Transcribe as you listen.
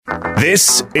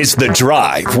This is The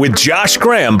Drive with Josh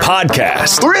Graham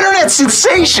podcast. We're internet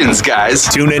sensations,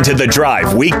 guys. Tune into The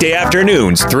Drive weekday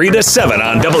afternoons, 3 to 7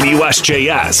 on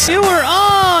WSJS. You are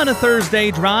on a Thursday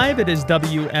drive. It is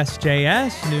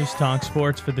WSJS, News Talk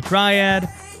Sports for the Triad,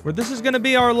 where this is going to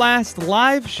be our last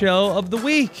live show of the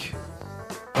week.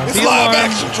 It's live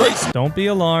action, Tracy. Don't be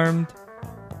alarmed.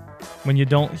 When you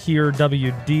don't hear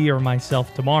WD or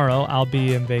myself tomorrow, I'll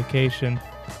be on vacation.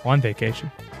 On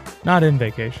vacation. Not in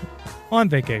vacation. On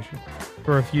vacation.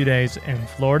 For a few days in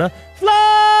Florida.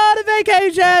 Florida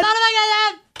vacation!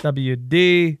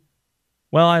 WD.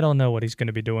 Well, I don't know what he's going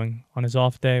to be doing on his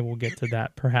off day. We'll get to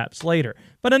that perhaps later.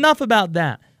 But enough about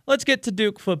that. Let's get to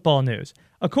Duke football news.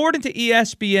 According to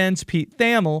ESPN's Pete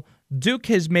Thamel, Duke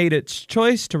has made its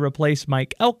choice to replace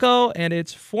Mike Elko and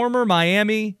its former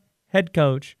Miami head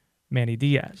coach, Manny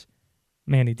Diaz.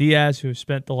 Manny Diaz, who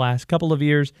spent the last couple of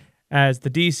years as the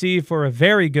DC for a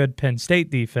very good Penn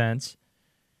State defense.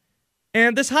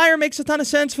 And this hire makes a ton of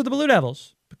sense for the Blue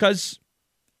Devils because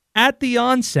at the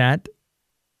onset,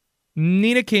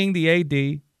 Nina King, the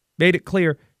AD, made it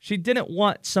clear she didn't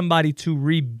want somebody to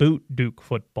reboot Duke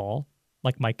football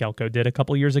like Mike Elko did a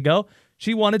couple years ago.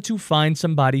 She wanted to find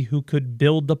somebody who could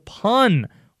build upon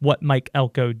what Mike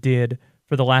Elko did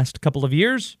for the last couple of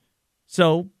years.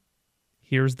 So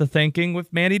here's the thinking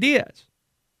with Manny Diaz.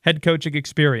 Head coaching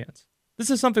experience. This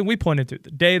is something we pointed to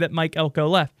the day that Mike Elko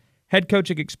left. Head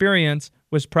coaching experience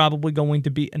was probably going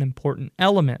to be an important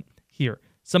element here.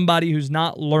 Somebody who's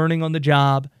not learning on the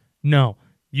job. No,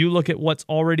 you look at what's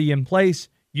already in place.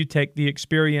 You take the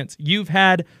experience you've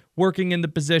had working in the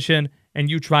position and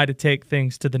you try to take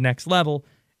things to the next level.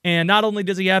 And not only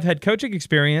does he have head coaching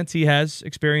experience, he has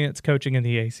experience coaching in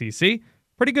the ACC.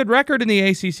 Pretty good record in the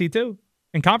ACC too.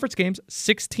 In conference games,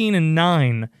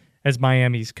 16-9 as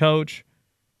Miami's coach.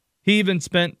 He even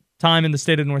spent time in the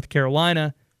state of North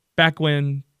Carolina back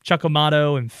when Chuck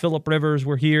Amato and Phillip Rivers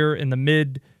were here in the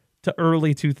mid to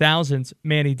early 2000s.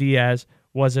 Manny Diaz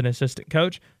was an assistant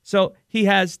coach. So he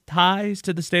has ties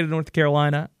to the state of North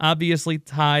Carolina, obviously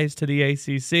ties to the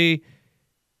ACC,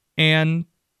 and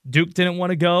Duke didn't want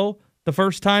to go the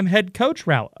first-time head coach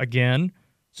route again.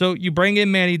 So you bring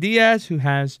in Manny Diaz, who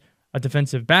has a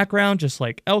defensive background just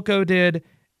like Elko did,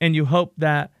 and you hope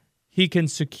that he can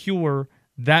secure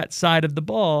that side of the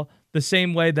ball the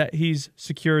same way that he's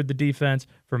secured the defense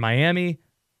for Miami.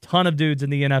 Ton of dudes in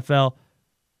the NFL.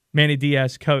 Manny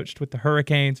Diaz coached with the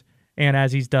Hurricanes, and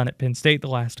as he's done at Penn State the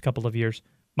last couple of years.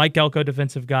 Mike Elko,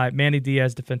 defensive guy. Manny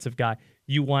Diaz, defensive guy.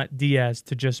 You want Diaz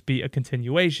to just be a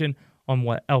continuation on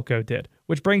what Elko did,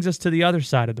 which brings us to the other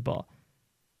side of the ball.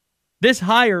 This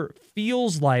hire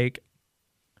feels like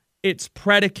it's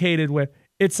predicated with,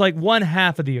 it's like one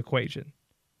half of the equation.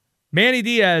 Manny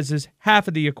Diaz is half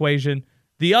of the equation.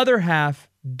 The other half,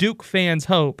 Duke fans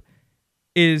hope,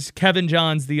 is Kevin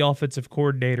Johns, the offensive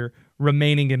coordinator,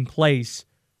 remaining in place,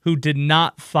 who did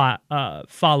not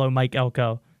follow Mike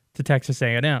Elko to Texas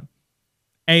A&M.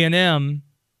 A&M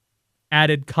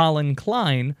added Colin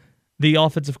Klein, the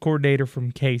offensive coordinator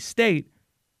from K-State,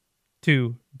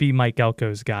 to be Mike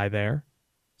Elko's guy there.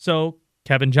 So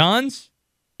Kevin Johns,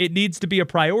 it needs to be a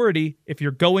priority if you're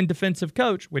going defensive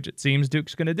coach, which it seems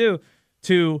Duke's going to do,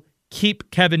 to keep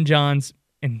Kevin Johns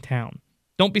in town.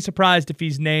 Don't be surprised if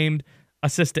he's named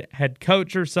assistant head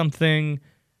coach or something.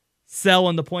 Sell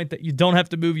on the point that you don't have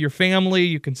to move your family.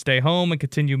 You can stay home and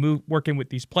continue working with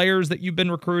these players that you've been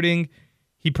recruiting.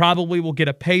 He probably will get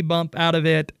a pay bump out of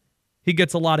it. He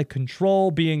gets a lot of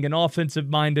control being an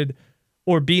offensive-minded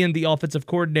or being the offensive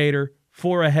coordinator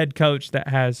for a head coach that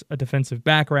has a defensive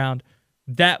background.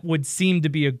 That would seem to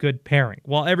be a good pairing.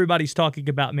 While everybody's talking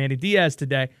about Manny Diaz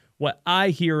today, what I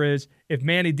hear is if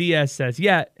Manny Diaz says,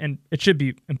 yeah, and it should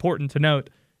be important to note,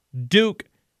 Duke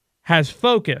has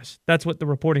focused, that's what the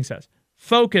reporting says,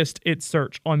 focused its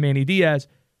search on Manny Diaz,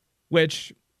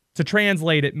 which to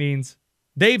translate it means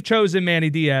they've chosen Manny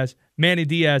Diaz. Manny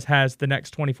Diaz has the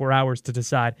next 24 hours to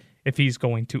decide if he's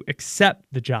going to accept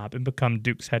the job and become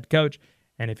Duke's head coach.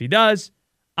 And if he does,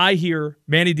 I hear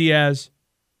Manny Diaz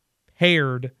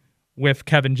paired with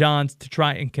Kevin Johns to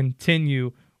try and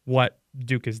continue what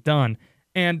Duke has done.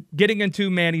 And getting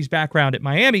into Manny's background at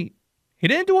Miami, he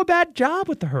didn't do a bad job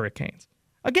with the Hurricanes.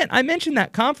 Again, I mentioned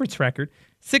that conference record,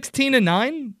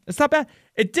 16-9. It's not bad.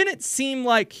 It didn't seem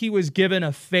like he was given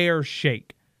a fair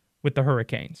shake with the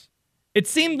Hurricanes. It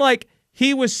seemed like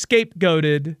he was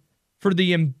scapegoated for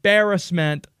the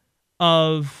embarrassment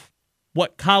of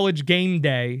what College Game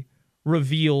Day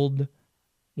revealed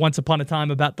once upon a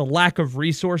time about the lack of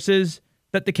resources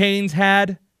that the Canes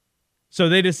had. So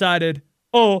they decided,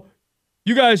 oh,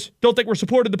 you guys don't think we're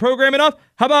supporting the program enough?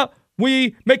 How about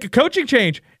we make a coaching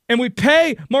change and we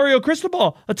pay Mario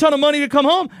Cristobal a ton of money to come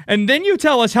home, and then you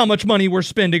tell us how much money we're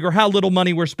spending or how little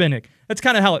money we're spending. That's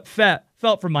kind of how it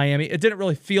felt from Miami. It didn't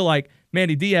really feel like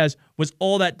Manny Diaz was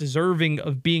all that deserving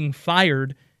of being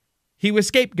fired. He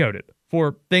was scapegoated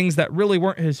for things that really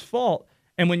weren't his fault.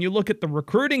 And when you look at the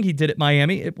recruiting he did at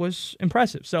Miami, it was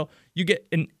impressive. So you get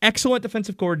an excellent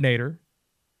defensive coordinator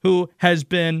who has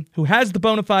the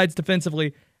bona fides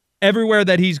defensively everywhere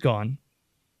that he's gone,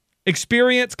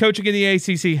 experience coaching in the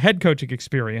ACC, head coaching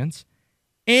experience,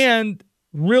 and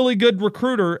really good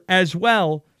recruiter as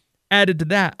well added to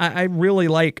that. I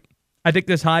think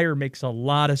this hire makes a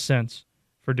lot of sense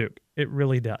for Duke. It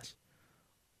really does.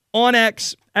 On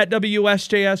X at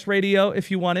WSJS Radio, if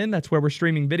you want in, that's where we're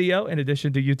streaming video in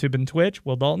addition to YouTube and Twitch.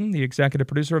 Will Dalton, the executive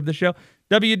producer of the show.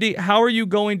 WD, how are you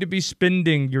going to be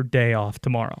spending your day off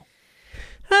tomorrow?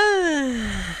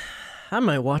 I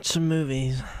might watch some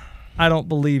movies. I don't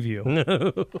believe you.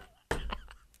 No.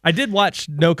 I did watch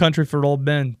No Country for Old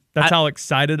Men. That's how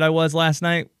excited I was last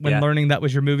night when learning that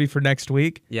was your movie for next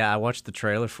week. Yeah, I watched the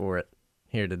trailer for it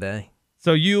here today.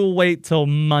 So you'll wait till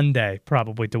Monday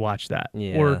probably to watch that,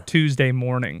 or Tuesday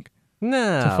morning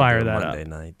to fire that Monday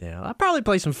night. Yeah, I'll probably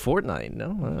play some Fortnite.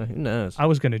 No, who knows? I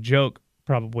was going to joke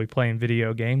probably playing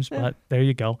video games, but there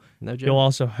you go. No joke. You'll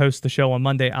also host the show on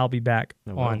Monday. I'll be back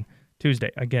on Tuesday.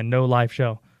 Again, no live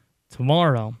show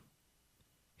tomorrow.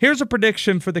 Here's a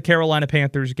prediction for the Carolina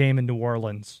Panthers game in New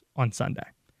Orleans on Sunday.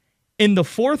 In the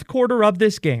fourth quarter of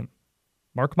this game,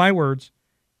 mark my words,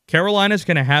 Carolina's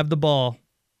going to have the ball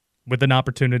with an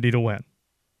opportunity to win.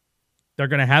 They're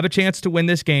going to have a chance to win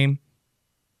this game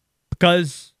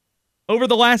because over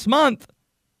the last month,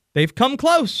 they've come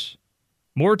close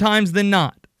more times than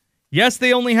not. Yes,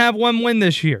 they only have one win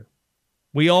this year.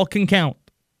 We all can count,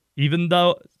 even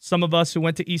though some of us who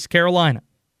went to East Carolina.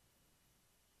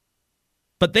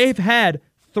 But they've had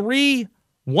 3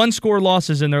 one-score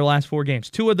losses in their last 4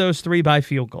 games, 2 of those 3 by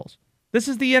field goals. This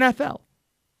is the NFL,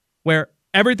 where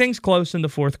everything's close in the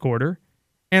fourth quarter,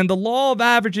 and the law of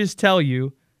averages tell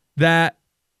you that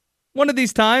one of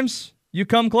these times you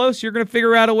come close, you're going to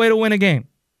figure out a way to win a game.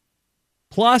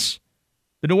 Plus,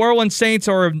 the New Orleans Saints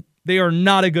are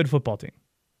not a good football team.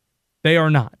 They are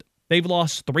not. They've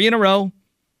lost 3 in a row.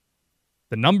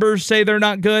 The numbers say they're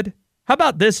not good. How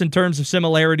about this in terms of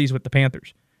similarities with the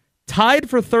Panthers? Tied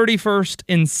for 31st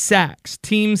in sacks,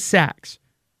 team sacks,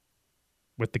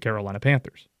 with the Carolina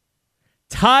Panthers.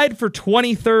 Tied for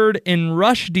 23rd in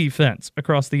rush defense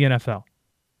across the NFL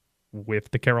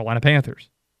with the Carolina Panthers.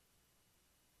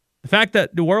 The fact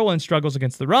that New Orleans struggles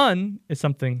against the run is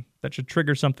something that should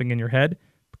trigger something in your head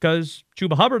because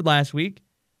Chuba Hubbard last week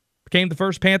became the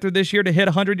first Panther this year to hit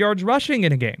 100 yards rushing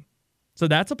in a game. So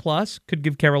that's a plus. Could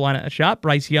give Carolina a shot.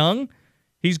 Bryce Young,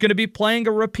 he's going to be playing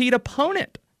a repeat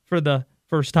opponent for the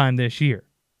first time this year.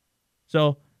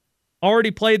 So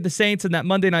already played the Saints in that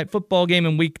Monday Night Football game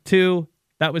in week 2.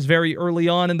 That was very early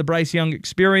on in the Bryce Young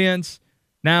experience.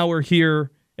 Now we're here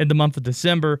in the month of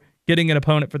December, getting an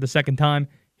opponent for the second time.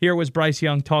 Here was Bryce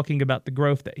Young talking about the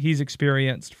growth that he's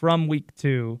experienced from week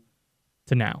 2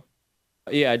 to now.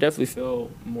 Yeah, I definitely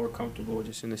feel more comfortable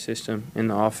just in the system, in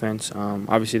the offense.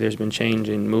 Obviously, there's been change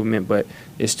in movement, but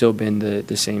it's still been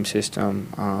the same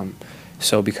system.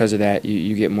 So because of that,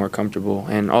 you get more comfortable.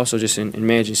 And also just in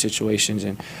managing situations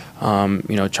and,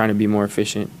 trying to be more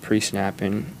efficient pre-snap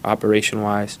and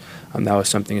operation-wise. That was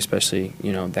something especially,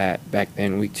 that back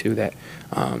then, week 2, that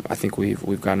I think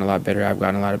we've gotten a lot better. I've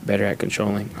gotten a lot better at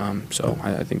controlling. So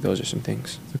I think those are some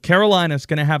things. So Carolina's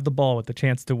going to have the ball with the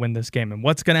chance to win this game. And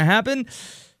what's going to happen?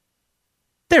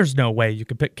 There's no way you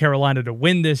can pick Carolina to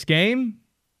win this game.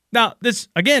 Now, this,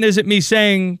 again, isn't me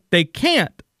saying they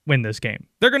can't win this game.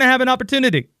 They're going to have an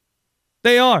opportunity.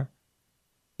 They are.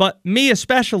 But me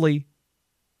especially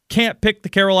can't pick the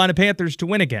Carolina Panthers to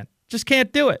win again. Just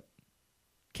can't do it.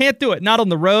 Can't do it. Not on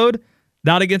the road.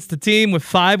 Not against a team with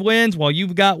 5 wins while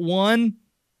you've got 1.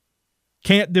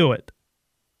 Can't do it.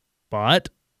 But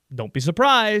don't be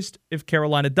surprised if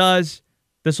Carolina does.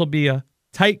 This will be a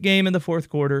tight game in the fourth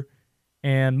quarter.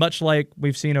 And much like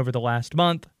we've seen over the last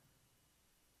month,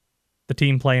 the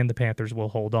team playing the Panthers will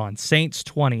hold on. Saints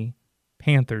 20,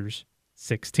 Panthers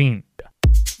 16.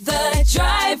 The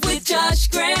Drive with Josh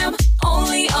Graham,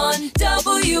 only on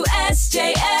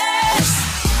WSJS.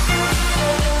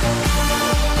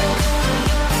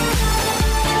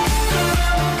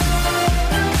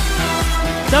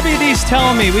 WD's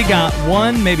telling me we got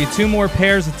 1, maybe 2 more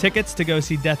pairs of tickets to go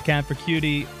see Death Cab for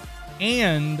Cutie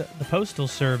and the Postal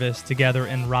Service together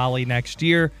in Raleigh next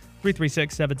year.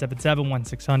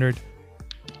 336-777-1600.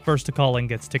 First to call in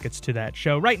gets tickets to that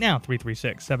show right now.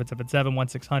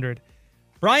 336-777-1600.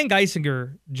 Brian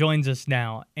Geisinger joins us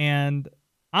now, and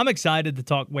I'm excited to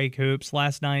talk Wake hoops.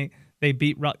 Last night, they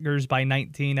beat Rutgers by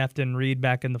 19, Efton Reid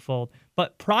back in the fold.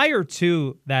 But prior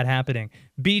to that happening,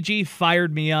 BG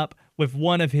fired me up with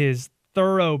one of his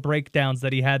thorough breakdowns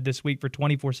that he had this week for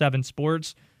 24/7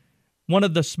 Sports. One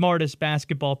of the smartest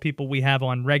basketball people we have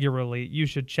on regularly. You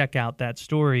should check out that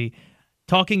story,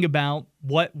 talking about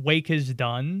what Wake has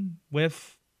done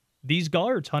with these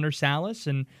guards, Hunter Salas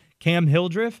and Cam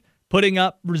Hildreth, putting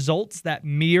up results that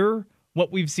mirror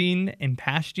what we've seen in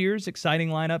past years, exciting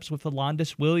lineups with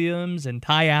Alondas Williams and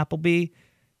Ty Appleby.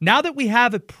 Now that we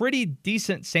have a pretty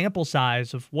decent sample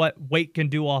size of what Wake can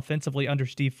do offensively under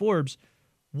Steve Forbes,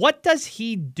 what does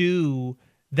he do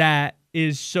that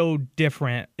is so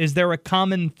different? Is there a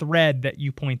common thread that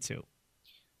you point to?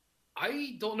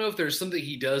 I don't know if there's something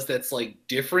he does that's like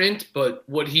different, but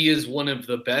what he is one of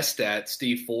the best at,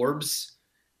 Steve Forbes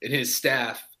and his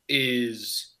staff,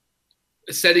 is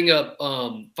setting up,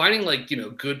 finding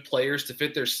good players to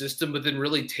fit their system, but then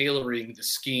really tailoring the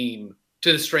scheme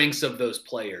to the strengths of those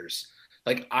players.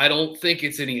 Like, I don't think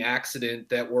it's any accident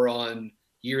that we're on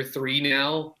year 3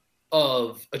 now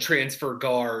of a transfer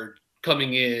guard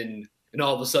coming in and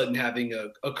all of a sudden having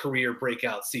a career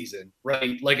breakout season,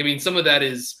 right? Like, I mean, some of that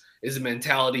is a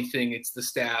mentality thing. It's the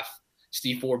staff,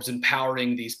 Steve Forbes,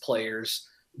 empowering these players,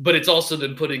 but it's also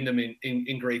them putting them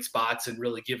in great spots and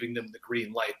really giving them the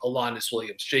green light. Alondas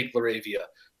Williams, Jake LaRavia,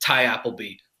 Ty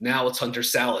Appleby. Now it's Hunter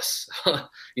Salas,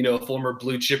 a former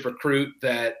blue chip recruit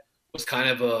that was kind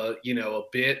of a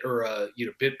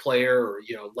bit player or,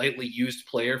 lightly used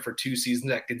player for 2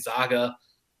 seasons at Gonzaga.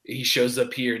 He shows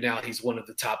up here. Now he's one of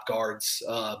the top guards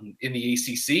in the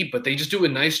ACC, but they just do a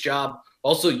nice job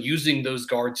also using those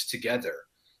guards together.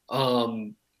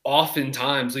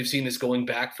 Oftentimes, we've seen this going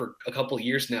back for a couple of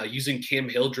years now, using Cam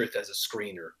Hildreth as a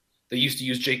screener. They used to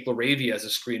use Jake LaRavia as a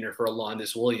screener for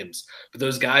Alondas Williams. But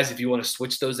those guys, if you want to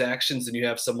switch those actions and you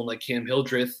have someone like Cam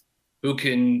Hildreth who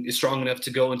is strong enough to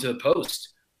go into the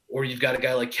post, or you've got a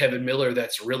guy like Kevin Miller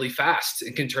that's really fast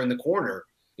and can turn the corner,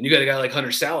 and you got a guy like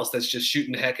Hunter Salas that's just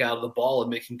shooting the heck out of the ball and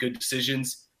making good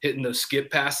decisions, hitting those skip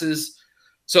passes.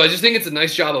 So I just think it's a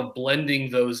nice job of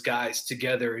blending those guys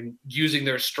together and using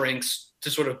their strengths to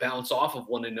sort of bounce off of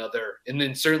one another. And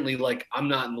then certainly, I'm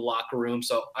not in the locker room,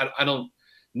 so I don't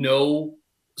know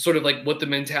sort of what the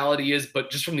mentality is, but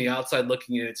just from the outside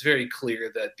looking in, it's very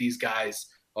clear that these guys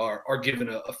are given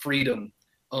a freedom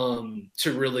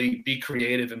to really be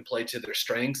creative and play to their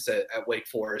strengths at Wake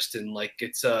Forest. And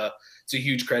it's a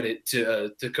huge credit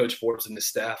to Coach Forbes and his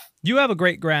staff. You have a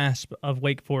great grasp of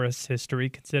Wake Forest's history,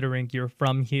 considering you're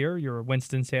from here. You're a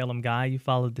Winston-Salem guy. You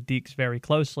followed the Deacs very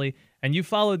closely, and you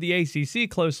followed the ACC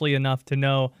closely enough to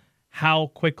know how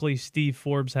quickly Steve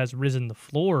Forbes has risen the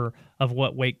floor of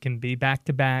what Wake can be.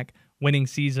 Back-to-back winning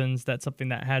seasons, that's something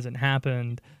that hasn't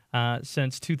happened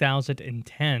since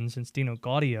 2010, since Dino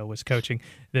Gaudio was coaching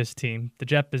this team. The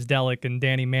Jeff Bzdelic and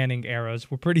Danny Manning eras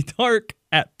were pretty dark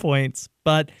at points,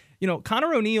 but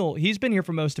Conor O'Neill, he's been here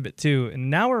for most of it too. And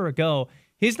an hour ago,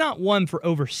 he's not one for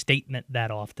overstatement that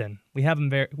often. We have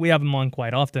him on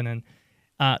quite often,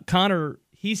 and Conor,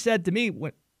 he said to me,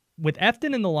 with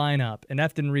Efton in the lineup, and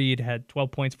Efton Reid had 12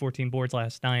 points, 14 boards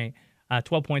last night.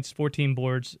 12 points, 14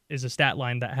 boards is a stat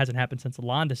line that hasn't happened since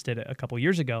Alondas did it a couple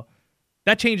years ago.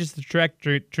 That changes the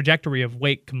trajectory of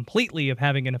Wake completely, of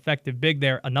having an effective big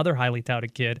there, another highly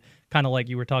touted kid, kind of like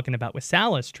you were talking about with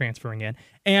Salas transferring in.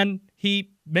 And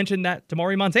he mentioned that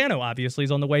Tamari Montano obviously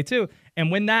is on the way too.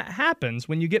 And when that happens,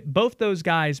 when you get both those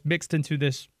guys mixed into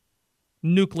this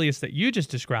nucleus that you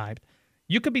just described,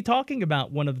 you could be talking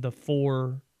about one of the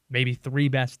 4, maybe 3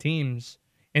 best teams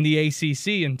in the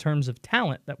ACC in terms of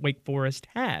talent that Wake Forest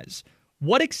has.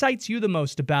 What excites you the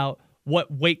most about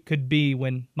what Wake could be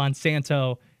when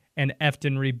Monsanto and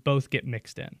Efton Reid both get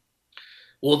mixed in?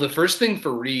 Well, the first thing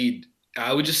for Reid,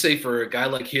 I would just say for a guy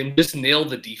like him, just nail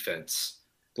the defense.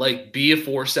 Be a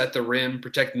force at the rim,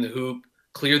 protecting the hoop,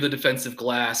 clear the defensive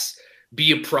glass,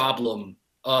 be a problem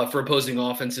for opposing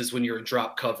offenses when you're in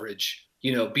drop coverage.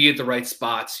 Be at the right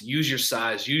spots, use your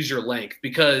size, use your length,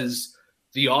 because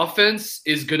the offense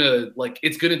is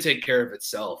it's gonna take care of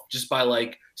itself just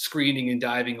by screening and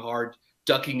diving hard,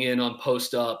 ducking in on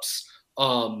post-ups.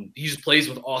 He just plays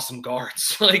with awesome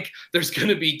guards. There's going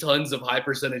to be tons of high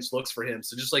percentage looks for him.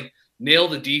 So just nail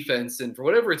the defense. And for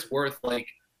whatever it's worth, I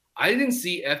didn't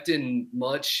see Efton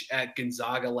much at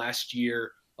Gonzaga last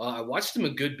year. I watched him a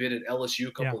good bit at LSU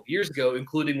a couple of years ago,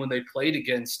 including when they played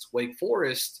against Wake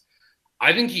Forest.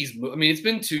 I think it's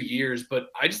been 2 years, but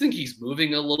I just think he's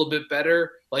moving a little bit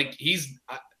better.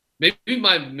 Maybe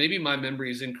my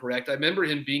memory is incorrect. I remember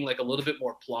him being like a little bit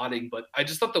more plodding, but I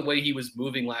just thought the way he was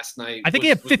moving last night. I think he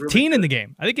had 15 really in the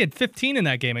game. I think he had 15 in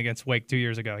that game against Wake 2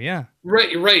 years ago. Yeah.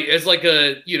 Right. As like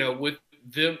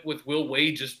with Will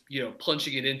Wade just,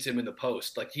 punching it into him in the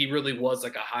post. Like he really was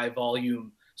like a high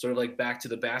volume, sort of like back to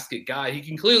the basket guy. He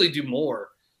can clearly do more.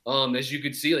 As you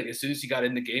could see, like as soon as he got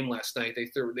in the game last night,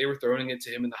 they were throwing it to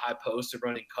him in the high post and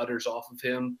running cutters off of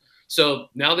him. So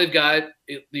now they've got,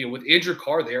 with Andrew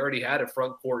Carr, they already had a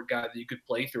front court guy that you could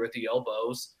play through at the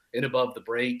elbows and above the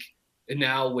break. And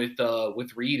now with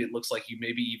Reid, it looks like you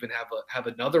maybe even have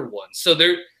another one. So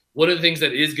one of the things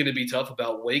that is going to be tough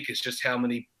about Wake is just how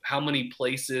many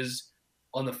places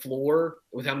on the floor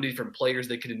with how many different players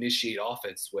they can initiate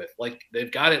offense with. Like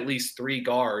they've got at least 3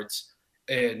 guards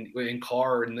and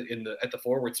Carr at the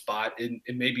forward spot and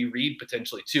maybe Reid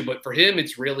potentially too. But for him,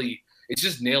 it's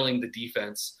just nailing the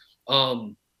defense.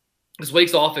 Because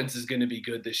Wake's offense is going to be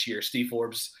good this year. Steve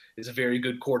Forbes is a very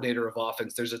good coordinator of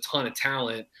offense. There's a ton of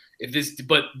talent.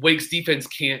 But Wake's defense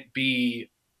can't be,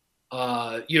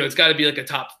 it's got to be like a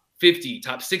top 50,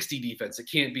 top 60 defense. It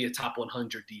can't be a top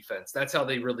 100 defense. That's how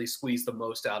they really squeeze the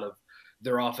most out of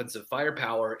their offensive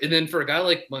firepower. And then for a guy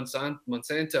like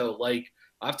Monsanto, like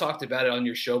I've talked about it on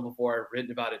your show before, I've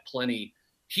written about it plenty.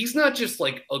 He's not just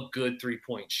like a good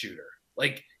 3-point shooter.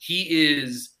 Like he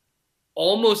is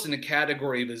almost in a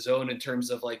category of his own in terms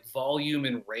of like volume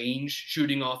and range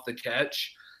shooting off the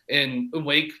catch. And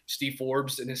Wake, Steve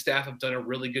Forbes and his staff have done a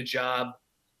really good job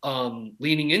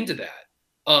leaning into that,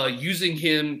 using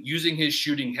his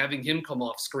shooting, having him come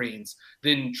off screens,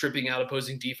 then tripping out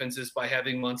opposing defenses by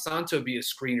having Monsanto be a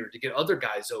screener to get other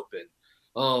guys open.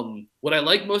 What I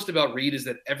like most about Reid is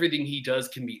that everything he does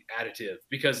can be additive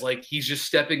because like he's just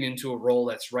stepping into a role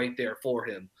that's right there for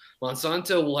him.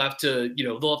 Monsanto will have to,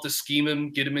 they'll have to scheme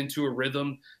him, get him into a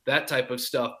rhythm, that type of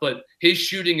stuff. But his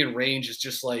shooting and range is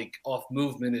just like off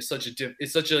movement is such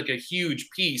a huge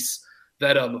piece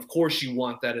that of course you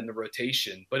want that in the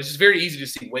rotation. But it's just very easy to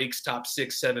see Wake's top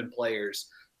 6-7 players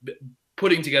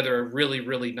putting together a really,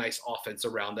 really nice offense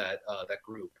around that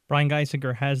group. Brian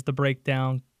Geisinger has the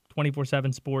breakdown.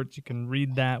 24/7 Sports. You can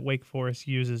read that. Wake Forest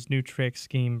uses new tricks,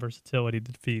 scheme, versatility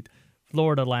to defeat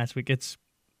Florida last week. It's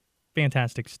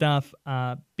fantastic stuff.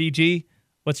 BG,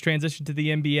 let's transition to the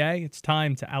NBA. It's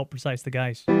time to out-precise the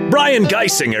guys. Brian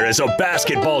Geisinger is a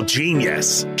basketball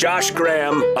genius. Josh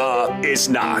Graham, is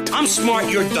not. I'm smart,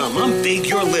 you're dumb. I'm big,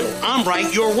 you're little. I'm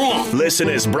right, you're wrong. Listen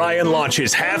as Brian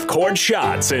launches half-court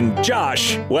shots and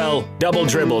Josh, double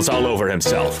dribbles all over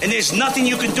himself. And there's nothing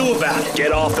you can do about it.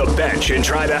 Get off the bench and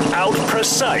try to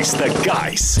out-precise the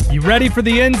guys. You ready for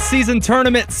the in-season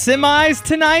tournament semis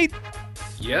tonight?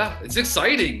 Yeah, it's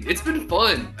exciting. It's been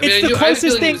fun. It's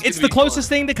the closest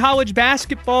thing to college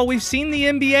basketball we've seen the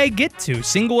NBA get to.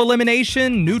 Single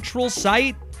elimination, neutral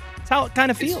site. That's how it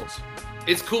kind of feels.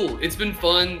 It's cool. It's been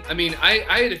fun. I mean, I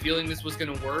had a feeling this was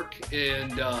going to work,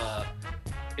 and I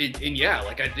think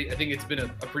it's been a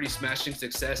pretty smashing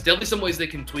success. Definitely some ways they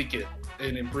can tweak it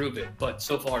and improve it, but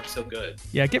so far so good.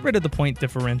 Yeah, get rid of the point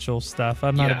differential stuff.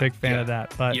 I'm not a big fan of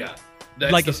that, but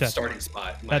that's like the you said, starting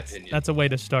spot. In my opinion, that's a way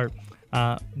to start.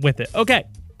 With it. Okay,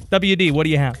 WD, what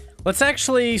do you have? Let's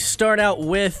actually start out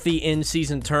with the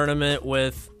in-season tournament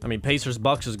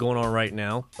Pacers-Bucks is going on right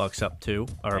now. Bucks up 2,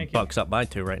 or Bucks up by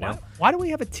 2 right now. Why do we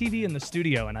have a TV in the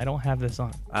studio and I don't have this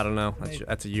on? I don't know.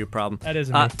 That's a you problem. That is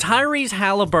me. Tyrese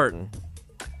Halliburton.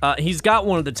 He's got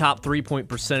one of the top 3-point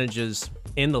percentages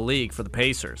in the league for the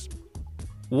Pacers.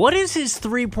 What is his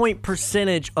 3-point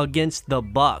percentage against the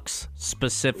Bucks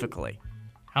specifically?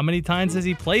 How many times has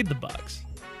he played the Bucks?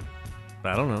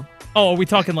 I don't know. Oh, are we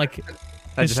talking like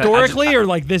historically or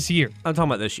like this year? I'm talking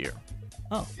about this year.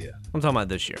 Oh. Yeah. I'm talking about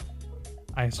this year.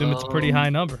 I assume it's a pretty high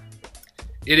number.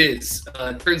 It is.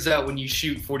 Turns out when you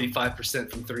shoot 45%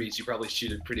 from threes, you probably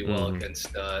shoot it pretty well against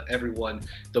everyone.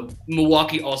 The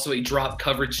Milwaukee also a drop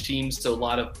coverage team, so a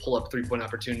lot of pull-up three-point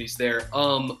opportunities there.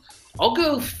 I'll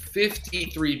go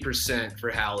 53%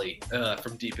 for Hallie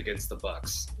from deep against the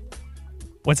Bucks.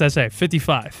 What's that say?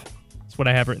 55. That's what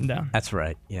I have written down. That's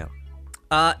right. Yeah.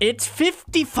 It's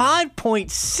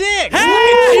 55.6. Hey! Look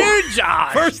at you,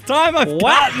 Josh. First time I've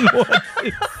gotten one.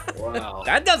 Wow.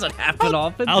 That doesn't happen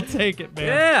often. I'll take it, man.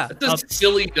 Yeah. That's a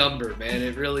silly number, man.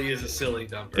 It really is a silly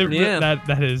number.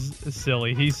 That is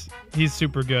silly. He's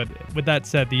super good. With that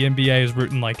said, the NBA is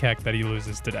rooting like heck that he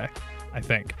loses today. I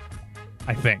think,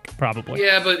 probably.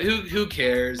 Yeah, but who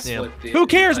cares? Yeah. Who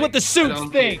cares what the suits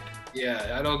think?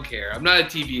 Yeah, I don't care. I'm not a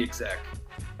TV exec.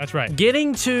 That's right.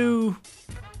 Getting to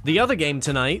the other game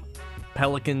tonight,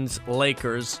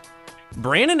 Pelicans-Lakers.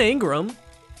 Brandon Ingram,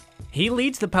 he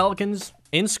leads the Pelicans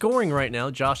In scoring right now,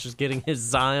 Josh is getting his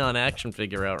Zion action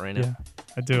figure out right now. Yeah,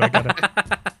 I do. I got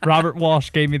it. Robert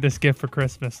Walsh gave me this gift for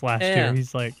Christmas last year.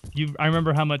 He's like, I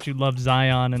remember how much you loved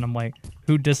Zion, and I'm like,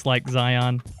 who disliked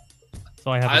Zion? So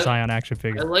I have a Zion action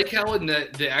figure. I like how in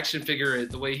the action figure,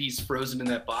 the way he's frozen in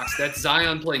that box, that's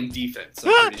Zion playing defense.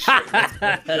 I'm pretty sure.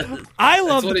 I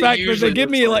love the fact that they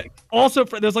give me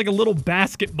there's like a little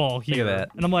basketball here. Look at that.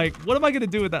 And I'm like, what am I going to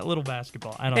do with that little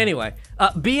basketball? I don't know. Anyway,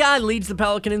 B.I. leads the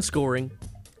Pelican in scoring.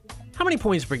 How many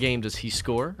points per game does he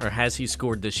score, or has he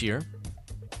scored this year?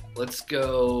 Let's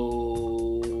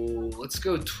go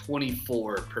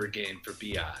 24 per game for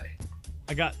B.I.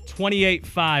 I got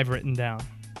 28.5 written down.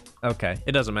 Okay.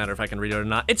 It doesn't matter if I can read it or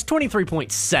not. It's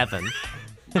 23.7.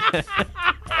 All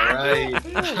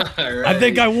right. I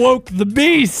think I woke the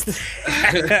beast.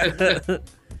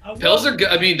 Pels are good.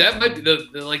 I mean, that might be the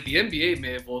NBA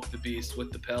may have woke the beast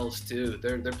with the Pels too.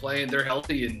 They're playing. They're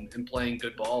healthy and playing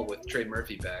good ball with Trey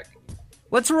Murphy back.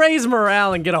 Let's raise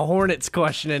morale and get a Hornets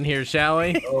question in here, shall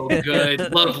we? Oh,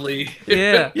 good. Lovely.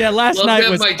 Yeah. Yeah, last Love night to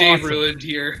have was my day awesome. ruined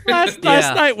here. Last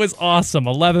night was awesome.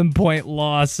 11-point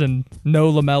loss and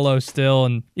no LaMelo still.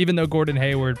 And even though Gordon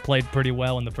Hayward played pretty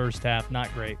well in the first half,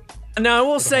 not great. Now, I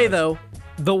will say, though,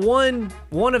 the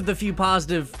one of the few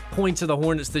positive points of the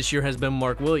Hornets this year has been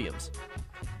Mark Williams.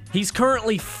 He's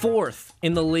currently 4th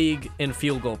in the league in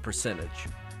field goal percentage.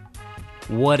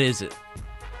 What is it?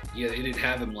 Yeah, they didn't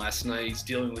have him last night. He's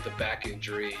dealing with a back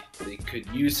injury. They could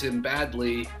use him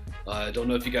badly. I don't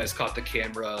know if you guys caught the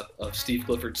camera of Steve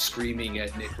Clifford screaming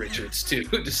at Nick Richards, too,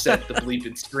 to set the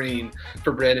bleeping screen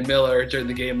for Brandon Miller during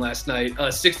the game last night.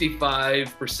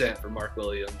 65% for Mark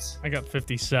Williams. I got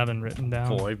 57 written down.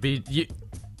 Boy,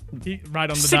 Right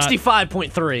on the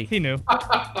 65.3. He knew.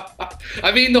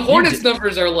 I mean, the Hornets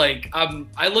numbers are like,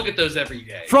 I look at those every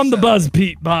day. From the Buzz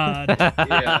Pete pod.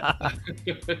 Yeah.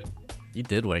 You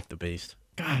did wake the beast.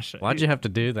 Gosh. Why'd you have to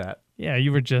do that? Yeah,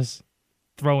 you were just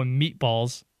throwing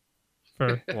meatballs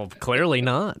for Well, clearly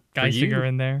not. For you. Geisinger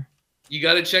in there. You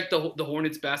got to check the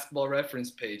Hornets basketball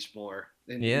reference page more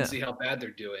and Yeah. see how bad they're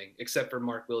doing, except for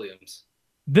Mark Williams.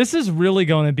 This is really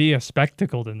going to be a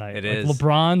spectacle tonight. It Like, is.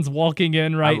 LeBron's walking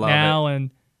in right love now, and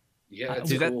Yeah, it's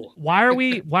Dude, cool. why are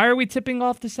we tipping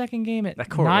off the second game at Of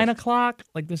course. 9 o'clock?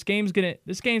 Like this game's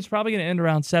probably gonna end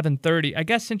around 7:30. I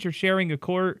guess since you're sharing a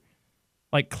court,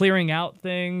 like clearing out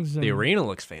things. The and arena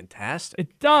looks fantastic.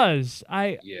 It does.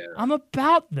 Yeah. I'm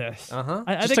about this. Uh-huh.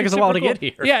 I Just think took it's us a while super to cool.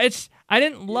 get here. Yeah, I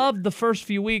didn't love the first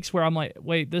few weeks where I'm like,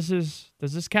 wait, does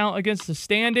this count against the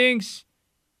standings?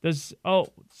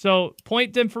 So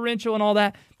point differential and all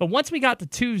that. But once we got to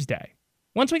Tuesday,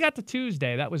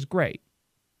 that was great.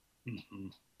 Mm-hmm.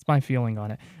 It's my feeling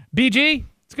on it. BG,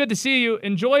 it's good to see you.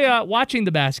 Enjoy watching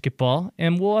the basketball,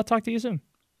 and we'll talk to you soon.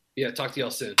 Yeah, talk to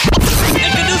y'all soon.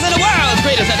 Introducing the world's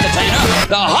greatest entertainer,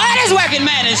 the hardest working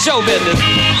man in show business.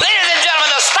 Ladies and gentlemen,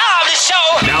 the star of the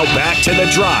show. Now back to The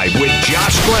Drive with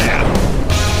Josh Graham.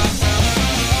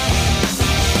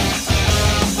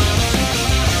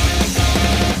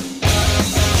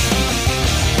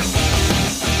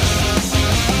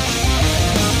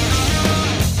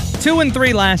 Two and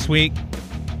 3 last week.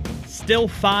 Still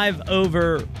 5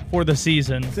 over for the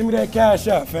season. Send me that cash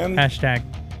out, family. Hashtag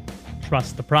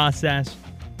trust the process.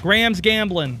 Graham's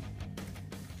Gamblin.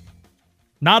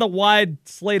 Not a wide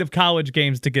slate of college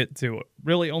games to get to.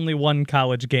 Really only one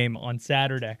college game on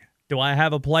Saturday. Do I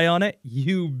have a play on it?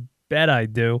 You bet I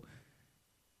do.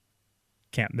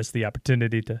 Can't miss the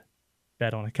opportunity to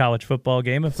bet on a college football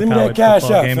game if the college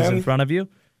football game is in front of you.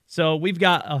 So we've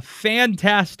got a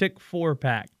fantastic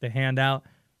 4-pack to hand out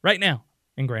right now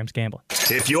in Graham's Gamblin.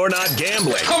 If you're not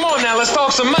gambling, Come on now, let's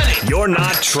talk some money. you're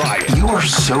not trying. You are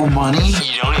so money.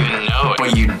 You don't even know it.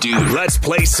 But you do. Let's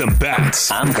play some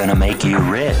bets. I'm gonna make you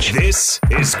rich. This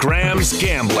is Graham's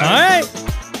Gambling. All right.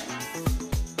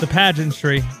 The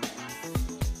pageantry.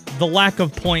 The lack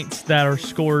of points that are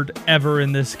scored ever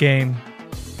in this game.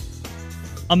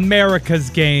 America's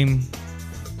game.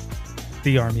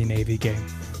 The Army-Navy game.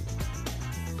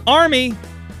 Army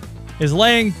is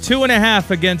laying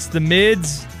 2.5 against the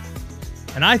mids,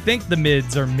 and I think the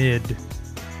mids are mid.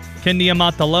 Kendi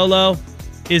Amatalolo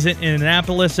isn't in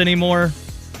Annapolis anymore.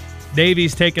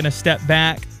 Navy's taken a step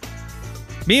back.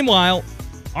 Meanwhile,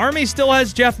 Army still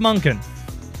has Jeff Monken.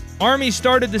 Army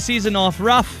started the season off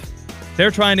rough.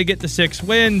 They're trying to get to 6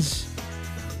 wins.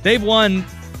 They've won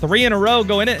 3 in a row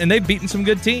going in, and they've beaten some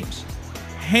good teams.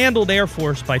 Handled Air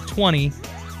Force by 20.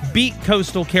 Beat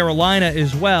Coastal Carolina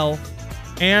as well,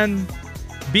 and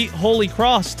beat Holy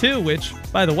Cross too, which,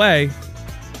 by the way,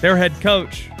 their head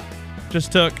coach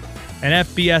just took an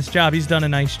FBS job. He's done a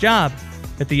nice job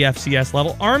at the FCS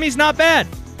level. Army's not bad.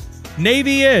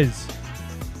 Navy is.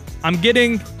 I'm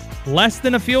getting less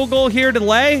than a field goal here to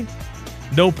lay.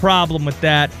 No problem with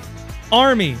that.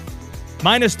 Army,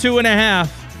 -2.5.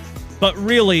 But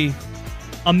really,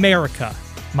 America,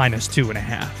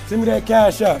 -2.5. Send me that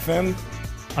cash out, family.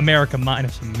 America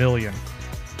 -1 million.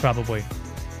 Probably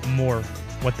more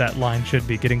what that line should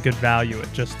be. Getting good value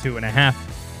at just 2.5.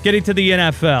 Getting to the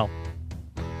NFL.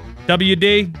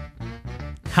 WD,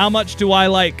 how much do I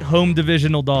like home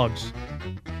divisional dogs?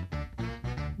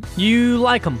 You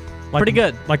like them. Pretty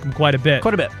good. Like them quite a bit.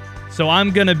 Quite a bit. So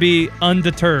I'm going to be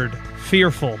undeterred,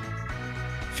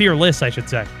 fearless, I should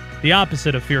say. The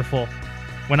opposite of fearful.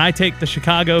 When I take the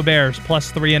Chicago Bears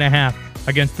 +3.5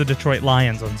 against the Detroit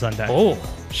Lions on Sunday. Oh.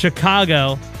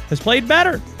 Chicago has played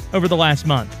better over the last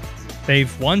month.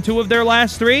 They've won 2 of their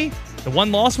last 3. The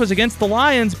one loss was against the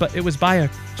Lions, but it was by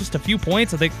just a few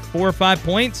points. I think 4 or 5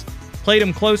 points. Played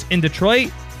them close in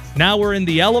Detroit. Now we're in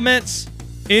the elements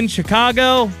in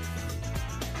Chicago.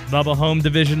 Bubba home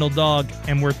divisional dog,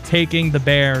 and we're taking the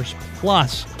Bears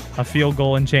plus a field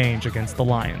goal and change against the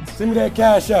Lions. Send me that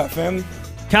cash out, family.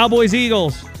 Cowboys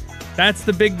Eagles. That's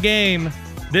the big game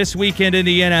this weekend in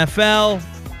the NFL.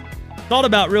 Thought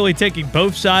about really taking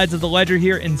both sides of the ledger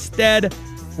here. Instead,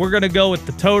 we're going to go with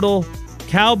the total.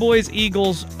 Cowboys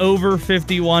Eagles over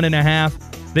 51.5.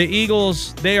 The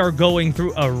Eagles, they are going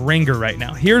through a ringer right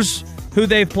now. Here's who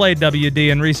they've played, WD,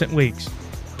 in recent weeks.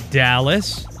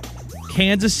 Dallas,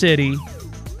 Kansas City,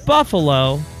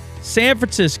 Buffalo, San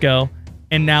Francisco,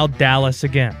 and now Dallas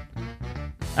again.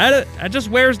 That just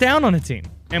wears down on a team.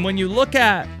 And when you look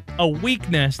at a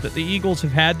weakness that the Eagles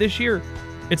have had this year,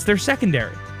 it's their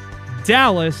secondary.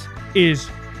 Dallas is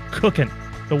cooking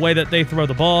the way that they throw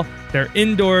the ball. They're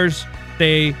indoors.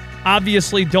 They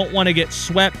obviously don't want to get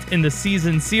swept in the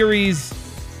season series.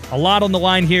 A lot on the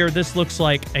line here. This looks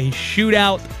like a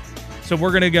shootout. So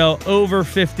we're going to go over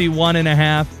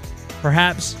 51.5.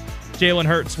 Perhaps Jalen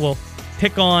Hurts will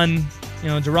pick on,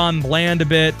 Deron Bland a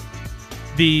bit.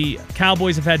 The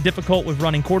Cowboys have had difficult with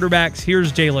running quarterbacks.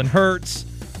 Here's Jalen Hurts.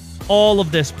 All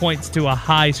of this points to a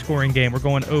high-scoring game. We're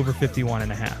going over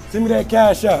 51.5. Send me that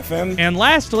cash out, family. And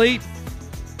lastly,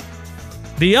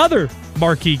 the other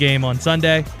marquee game on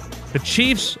Sunday, the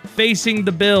Chiefs facing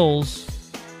the Bills.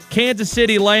 Kansas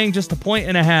City laying just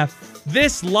 1.5.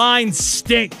 This line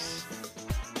stinks.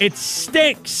 It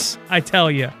stinks, I tell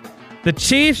you. The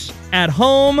Chiefs at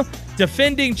home,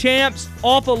 defending champs,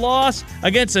 off a loss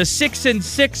against a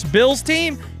 6-6 Bills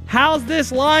team. How's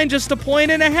this line just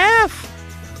 1.5?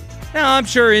 Now, I'm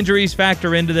sure injuries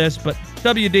factor into this, but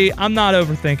WD, I'm not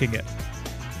overthinking it.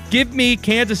 Give me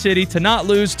Kansas City to not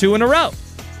lose 2 in a row.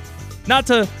 Not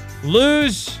to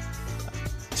lose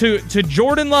to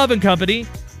Jordan Love and company,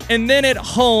 and then at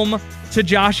home to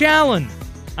Josh Allen.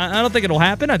 I don't think it'll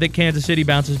happen. I think Kansas City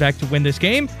bounces back to win this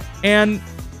game, and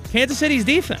Kansas City's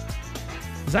defense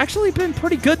has actually been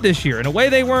pretty good this year. In a way,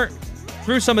 they weren't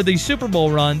through some of these Super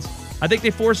Bowl runs. I think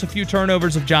they force a few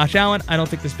turnovers of Josh Allen. I don't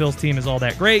think this Bills team is all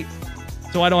that great,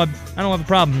 so I don't have a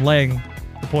problem laying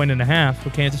the 1.5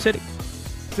 with Kansas City.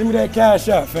 Send me that cash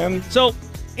out, family. So,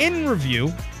 in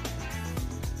review,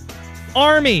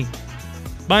 Army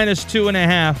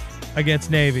 -2.5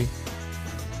 against Navy.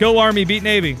 Go Army, beat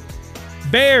Navy.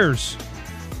 Bears,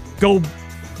 go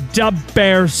Dub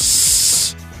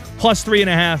Bears,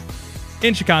 +3.5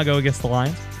 in Chicago against the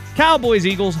Lions. Cowboys,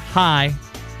 Eagles, high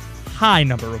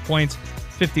number of points,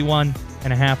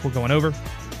 51.5. We're going over,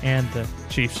 and the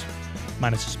Chiefs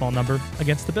minus a small number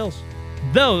against the Bills.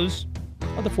 Those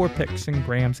are the 4 picks in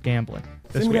Graham's Gamblin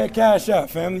this Send me week. that cash out,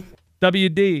 family.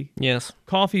 WD. Yes.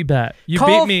 Coffee bet. You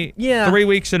beat me 3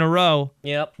 weeks in a row.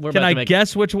 Yep. Can I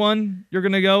guess which one you're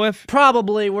going to go with?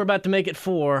 Probably. We're about to make it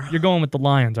 4. You're going with the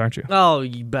Lions, aren't you? Oh,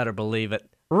 you better believe it.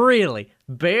 Really?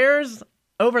 Bears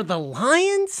over the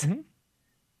Lions?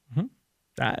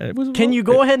 Can you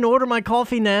go ahead and order my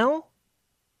coffee now?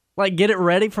 Like, get it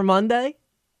ready for Monday?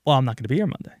 Well, I'm not going to be here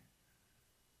Monday.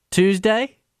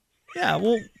 Tuesday? Yeah,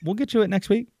 we'll get you it next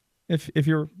week if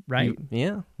you're right.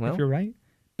 Well. If you're right.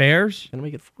 Bears. Gonna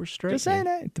make it 4 straight. Just saying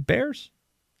that. The Bears.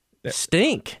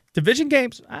 Stink. Division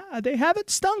games, they haven't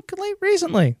stunk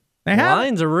recently. They have.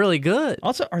 Lions are really good.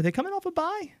 Also, are they coming off a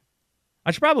bye?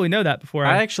 I should probably know that before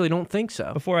I actually don't think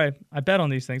so. Before I bet on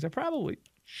these things. I probably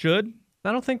should.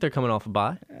 I don't think they're coming off a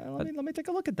bye. Let me take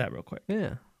a look at that real quick.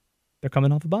 Yeah. They're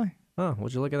coming off a bye. Oh,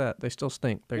 would you look at that? They still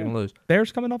stink. They're going to lose.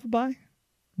 Bears coming off a bye.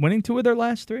 Winning 2 of their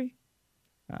last 3.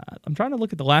 I'm trying to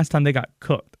look at the last time they got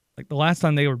cooked. Like the last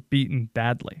time they were beaten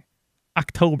badly.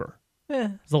 October. Yeah.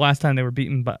 Was the last time they were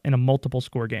beaten in a multiple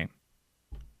score game.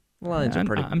 The Lions are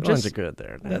pretty good. Lions are good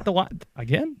there.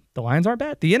 The Lions aren't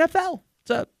bad. The NFL.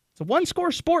 It's a It's a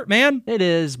one-score sport, man. It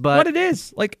is, but what it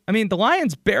is. Like, I mean, the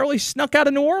Lions barely snuck out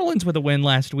of New Orleans with a win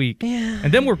last week. Yeah.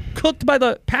 And then we're cooked by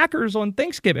the Packers on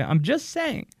Thanksgiving. I'm just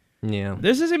saying. Yeah.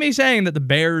 This isn't me saying that the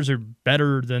Bears are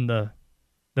better than the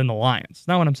Lions. That's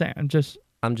not what I'm saying. I'm just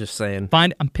saying.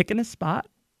 I'm picking a spot,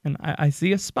 and I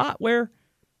see a spot where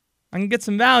I can get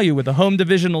some value with a home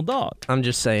divisional dog. I'm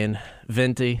just saying.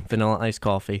 Venti, vanilla iced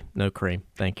coffee, no cream.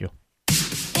 Thank you.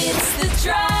 It's The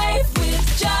Drive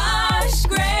with Josh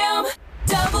Graham,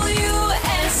 WSJS.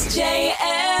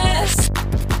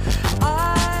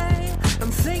 I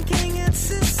am thinking it's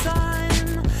a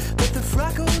sign that the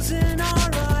freckles in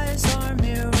our eyes are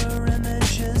mirror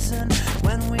images, and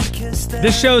when we kiss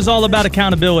This show is all about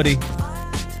accountability.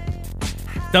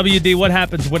 WD, what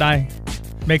happens when I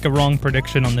make a wrong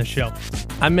prediction on this show?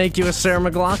 I make you a Sarah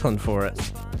McLachlan for it.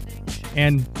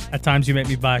 And at times you make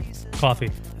me buy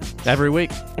coffee. Every week.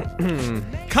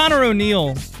 Conor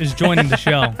O'Neill is joining the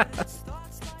show.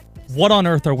 What on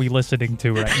earth are we listening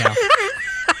to right now?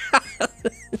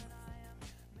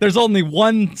 There's only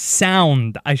one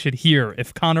sound I should hear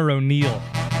if Conor O'Neill.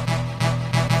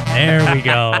 There we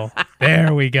go.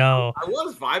 There we go. I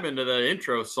was vibing to the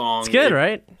intro song. It's good,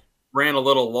 right? Ran a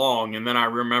little long, and then I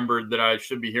remembered that I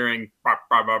should be hearing.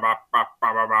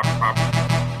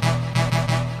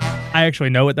 I actually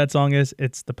know what that song is.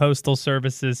 It's the Postal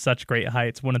Service's Such Great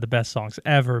Heights, one of the best songs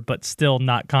ever, but still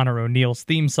not Conor O'Neill's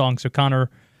theme song. So Conor,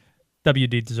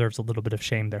 WD deserves a little bit of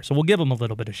shame there. So we'll give him a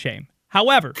little bit of shame.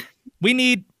 However,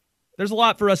 there's a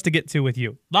lot for us to get to with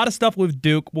you. A lot of stuff with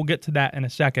Duke. We'll get to that in a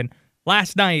second.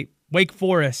 Last night, Wake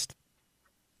Forest,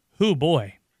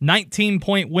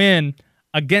 19-point win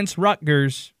against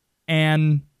Rutgers,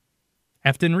 and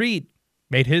Efton Reid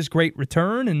made his great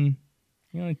return. And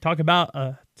talk about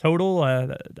a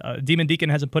total Demon Deacon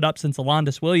hasn't put up since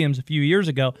Alondis Williams a few years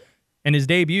ago in his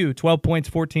debut, 12 points,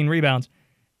 14 rebounds.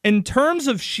 In terms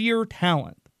of sheer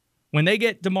talent, when they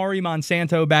get Damari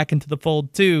Monsanto back into the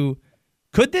fold too,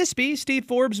 could this be Steve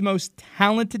Forbes' most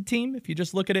talented team if you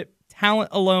just look at it, talent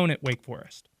alone at Wake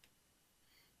Forest?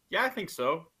 Yeah, I think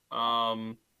so.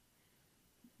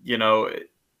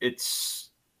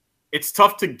 It's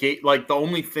tough to gate. Like, the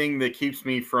only thing that keeps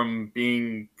me from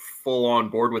being full on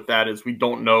board with that is we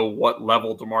don't know what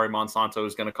level Damari Monsanto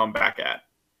is going to come back at.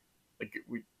 Like,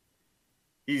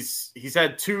 he's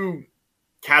had two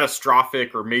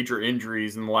catastrophic or major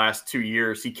injuries in the last 2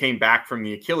 years. He came back from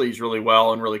the Achilles really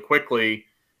well and really quickly.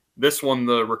 This one,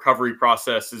 the recovery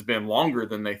process has been longer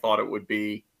than they thought it would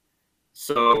be.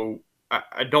 So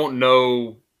I don't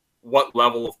know what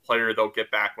level of player they'll get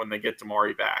back when they get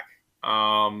Damari back.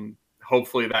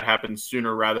 Hopefully that happens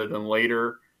sooner rather than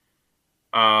later.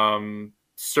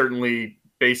 Certainly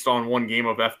based on one game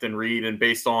of Efton Reid and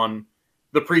based on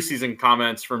the preseason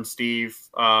comments from Steve,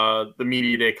 the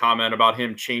media day comment about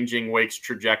him changing Wake's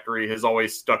trajectory has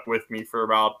always stuck with me for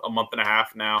about a month and a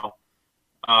half now.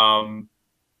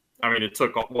 It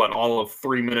took all of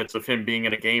 3 minutes of him being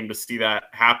in a game to see that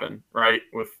happen, right?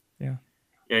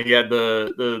 He had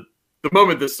the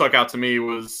moment that stuck out to me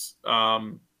was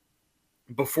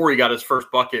before he got his first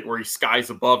bucket, where he skies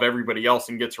above everybody else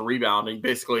and gets a rebound. And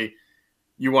basically,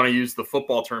 you want to use the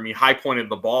football term, he high pointed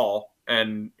the ball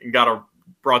and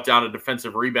brought down a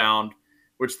defensive rebound,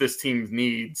 which this team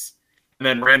needs, and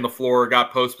then ran the floor,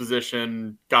 got post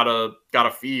position, got a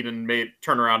feed, and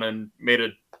turned around and made a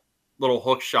little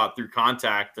hook shot through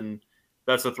contact, and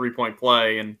that's a 3-point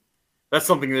play, and that's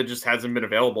something that just hasn't been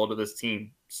available to this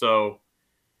team. So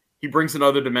he brings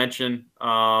another dimension.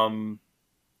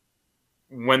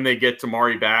 When they get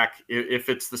Damari back, if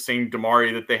it's the same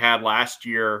Damari that they had last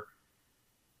year,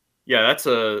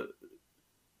 we're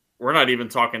not even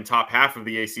talking top half of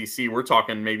the ACC. We're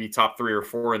talking maybe top 3 or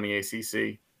 4 in the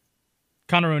ACC.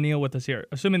 Conor O'Neill with us here.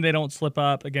 Assuming they don't slip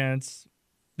up against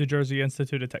New Jersey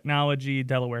Institute of Technology,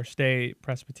 Delaware State,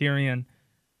 Presbyterian,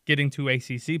 getting to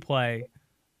ACC play,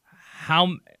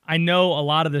 I know a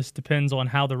lot of this depends on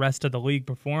how the rest of the league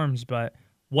performs, but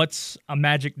what's a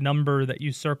magic number that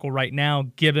you circle right now,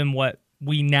 given what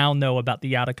we now know about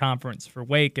the out-of-conference for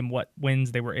Wake and what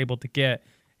wins they were able to get?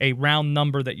 A round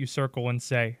number that you circle and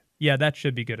say, yeah, that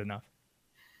should be good enough.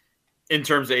 In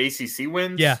terms of ACC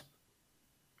wins? Yeah.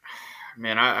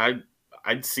 Man,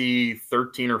 I'd see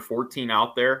 13 or 14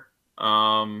 out there.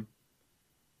 God,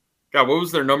 what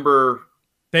was their number?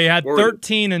 They had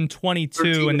 13 and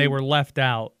 22, and they were left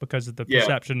out because of the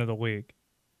perception of the league.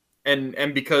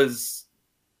 And because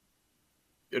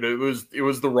it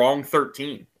was the wrong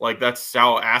 13. Like, that's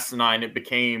how asinine it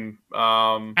became.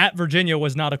 At Virginia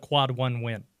was not a quad 1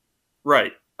 win.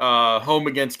 Right. Home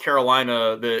against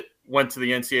Carolina that went to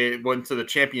the NCAA, went to the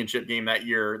championship game that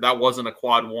year. That wasn't a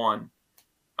quad 1.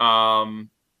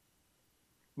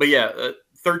 But yeah,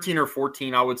 13 or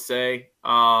 14, I would say.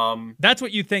 That's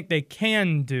what you think they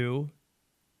can do.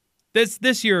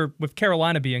 This year with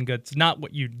Carolina being good, it's not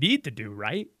what you need to do,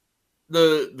 right?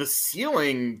 The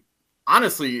ceiling,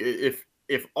 honestly,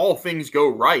 if all things go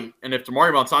right, and if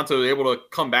Damari Monsanto is able to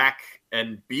come back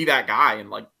and be that guy, and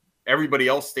like everybody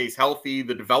else stays healthy,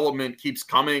 the development keeps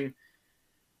coming,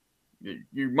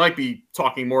 you might be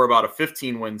talking more about a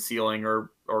 15-win ceiling,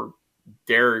 or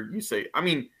dare you say? I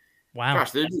mean, wow,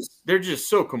 gosh, they're just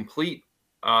so complete.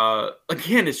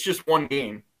 Again, it's just one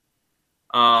game.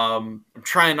 I'm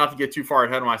trying not to get too far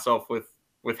ahead of myself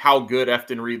with how good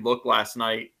Efton Reid looked last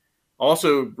night.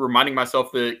 Also reminding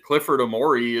myself that Clifford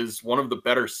Amori is one of the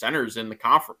better centers in the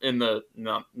conference,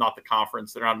 not the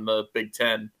conference. They're not in the Big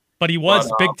Ten. But he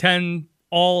was Big Ten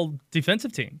all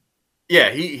defensive team. Yeah,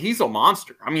 he's a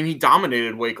monster. I mean, he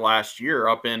dominated Wake last year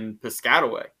up in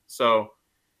Piscataway. So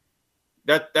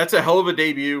that's a hell of a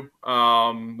debut.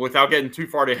 Without getting too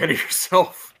far ahead of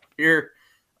yourself here.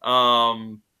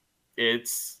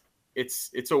 It's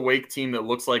a Wake team that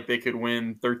looks like they could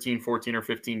win 13, 14, or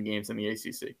 15 games in the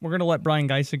ACC. We're going to let Brian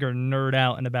Geisinger nerd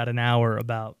out in about an hour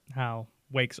about how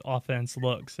Wake's offense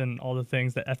looks and all the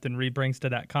things that Efton Reid brings to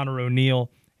that. Conor O'Neill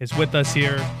is with us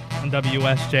here on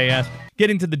WSJS.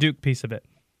 Getting to the Duke piece of it.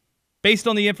 Based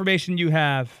on the information you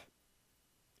have,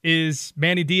 is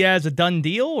Manny Diaz a done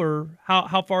deal, or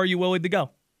how far are you willing to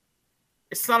go?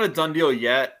 It's not a done deal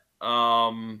yet.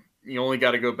 You only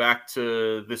got to go back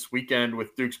to this weekend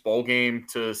with Duke's bowl game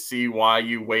to see why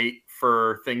you wait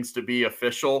for things to be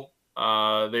official.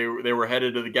 They were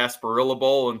headed to the Gasparilla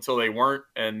Bowl until they weren't,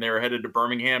 and they're headed to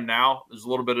Birmingham now. There's a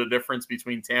little bit of difference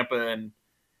between Tampa and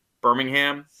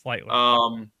Birmingham. Slightly.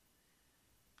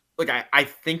 Look, I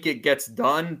think it gets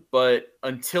done, but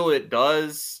until it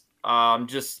does, I'm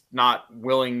just not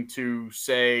willing to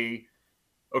say,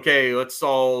 okay, let's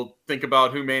all think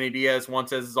about who Manny Diaz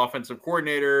wants as his offensive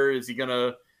coordinator. Is he going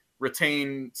to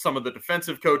retain some of the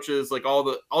defensive coaches? Like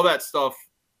all that stuff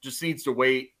just needs to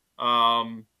wait.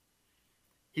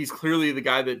 He's clearly the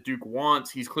guy that Duke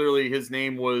wants. His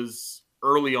name was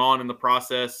early on in the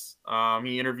process.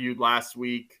 He interviewed last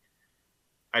week.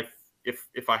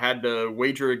 If I had to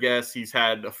wager a guess, he's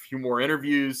had a few more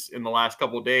interviews in the last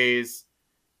couple of days.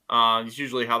 It's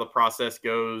usually how the process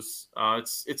goes.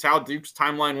 It's how Duke's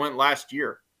timeline went last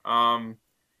year. But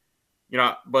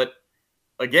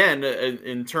again,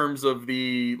 in terms of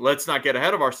let's not get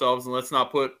ahead of ourselves and let's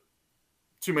not put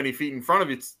too many feet in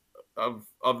front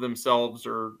of themselves,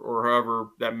 or however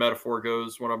that metaphor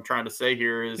goes. What I'm trying to say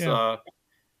here is,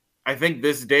 I think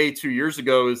this day 2 years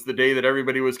ago is the day that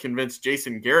everybody was convinced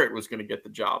Jason Garrett was going to get the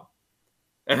job.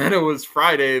 And then it was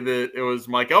Friday that it was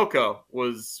Mike Elko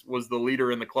was the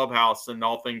leader in the clubhouse, and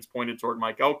all things pointed toward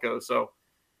Mike Elko. So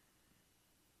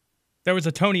there was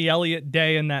a Tony Elliott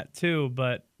day in that too.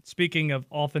 But speaking of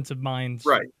offensive minds,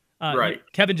 right.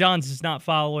 Kevin Johns is not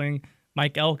following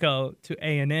Mike Elko to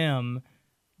A&M.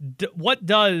 What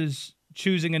does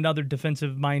choosing another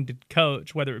defensive-minded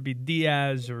coach, whether it be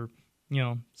Diaz or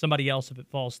somebody else if it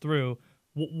falls through,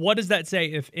 what does that say,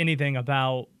 if anything,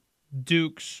 about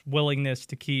Duke's willingness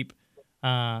to keep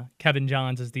Kevin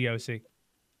Johns as the OC?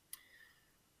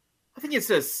 I think it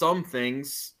says some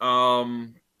things.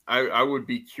 I would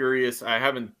be curious. I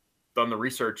haven't done the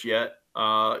research yet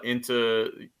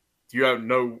into. Do you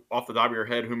know off the top of your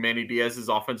head who Manny Diaz's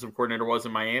offensive coordinator was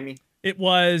in Miami? It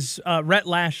was Rhett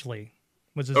Lashley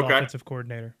was his offensive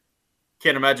coordinator.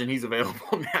 Can't imagine he's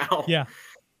available now. Yeah.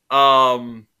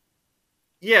 I'm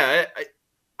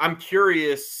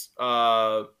curious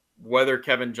whether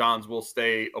Kevin Johns will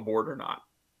stay aboard or not.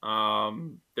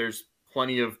 There's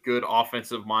plenty of good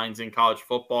offensive minds in college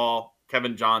football.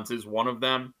 Kevin Johns is one of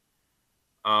them.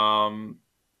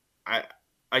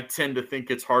 I tend to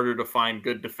think it's harder to find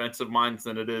good defensive minds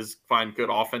than it is find good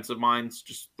offensive minds,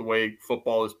 just the way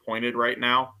football is pointed right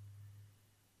now.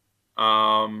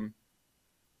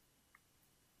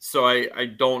 So I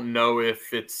don't know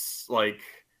if it's like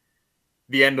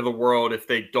the end of the world if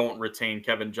they don't retain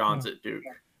Kevin Johns at Duke.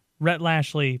 Rhett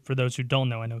Lashley, for those who don't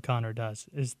know, I know Connor does,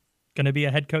 is going to be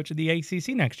a head coach of the ACC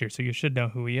next year, so you should know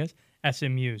who he is.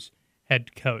 SMU's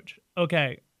head coach.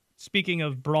 Okay, speaking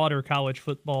of broader college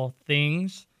football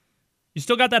things, you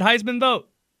still got that Heisman vote.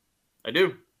 I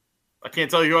do. I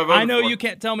can't tell you who I voted for. I know you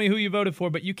can't tell me who you voted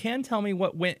for, but you can tell me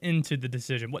what went into the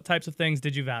decision. What types of things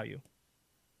did you value?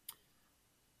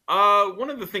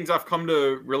 One of the things I've come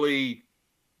to really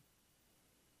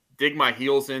dig my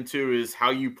heels into is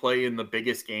how you play in the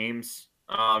biggest games.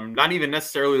 Not even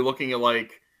necessarily looking at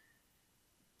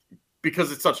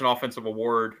because it's such an offensive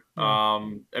award,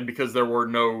 and because there were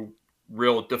no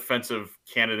real defensive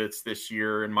candidates this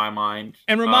year in my mind.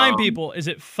 And remind people, is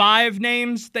it 5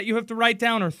 names that you have to write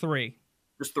down or 3?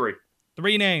 Just 3.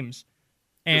 3 names.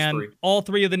 And 3. all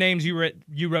 3 of the names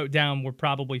you wrote down were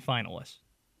probably finalists.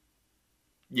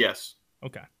 Yes.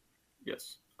 Okay.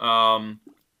 Yes.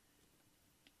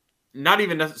 Not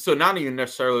even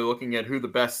necessarily looking at who the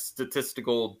best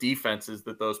statistical defenses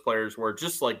that those players were,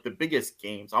 just like the biggest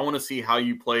games. I want to see how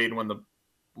you played when the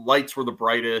lights were the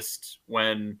brightest,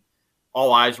 when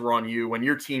all eyes were on you, when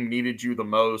your team needed you the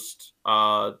most.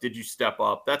 Did you step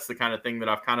up? That's the kind of thing that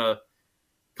I've kind of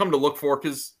come to look for,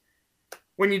 because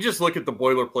when you just look at the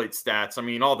boilerplate stats, I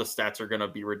mean, all the stats are going to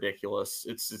be ridiculous.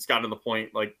 It's gotten to the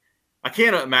point, like, I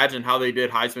can't imagine how they did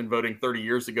Heisman voting 30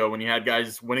 years ago when you had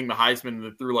guys winning the Heisman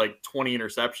that threw like 20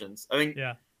 interceptions. I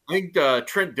think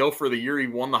Trent Dilfer, the year he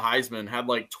won the Heisman, had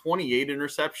like 28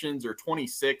 interceptions or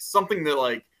 26, something that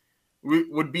like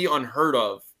would be unheard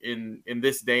of in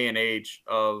this day and age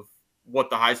of what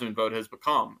the Heisman vote has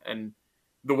become, and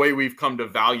the way we've come to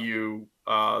value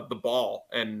the ball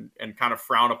and kind of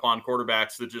frown upon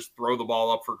quarterbacks that just throw the ball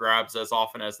up for grabs as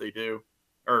often as they do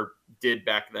or did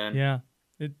back then. Yeah.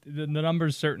 The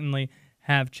numbers certainly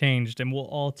have changed, and we'll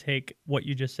all take what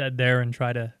you just said there and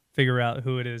try to figure out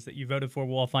who it is that you voted for.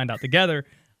 We'll all find out together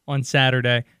on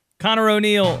Saturday. Conor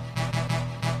O'Neill,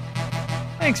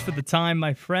 thanks for the time,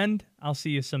 my friend. I'll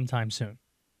see you sometime soon.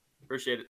 Appreciate it.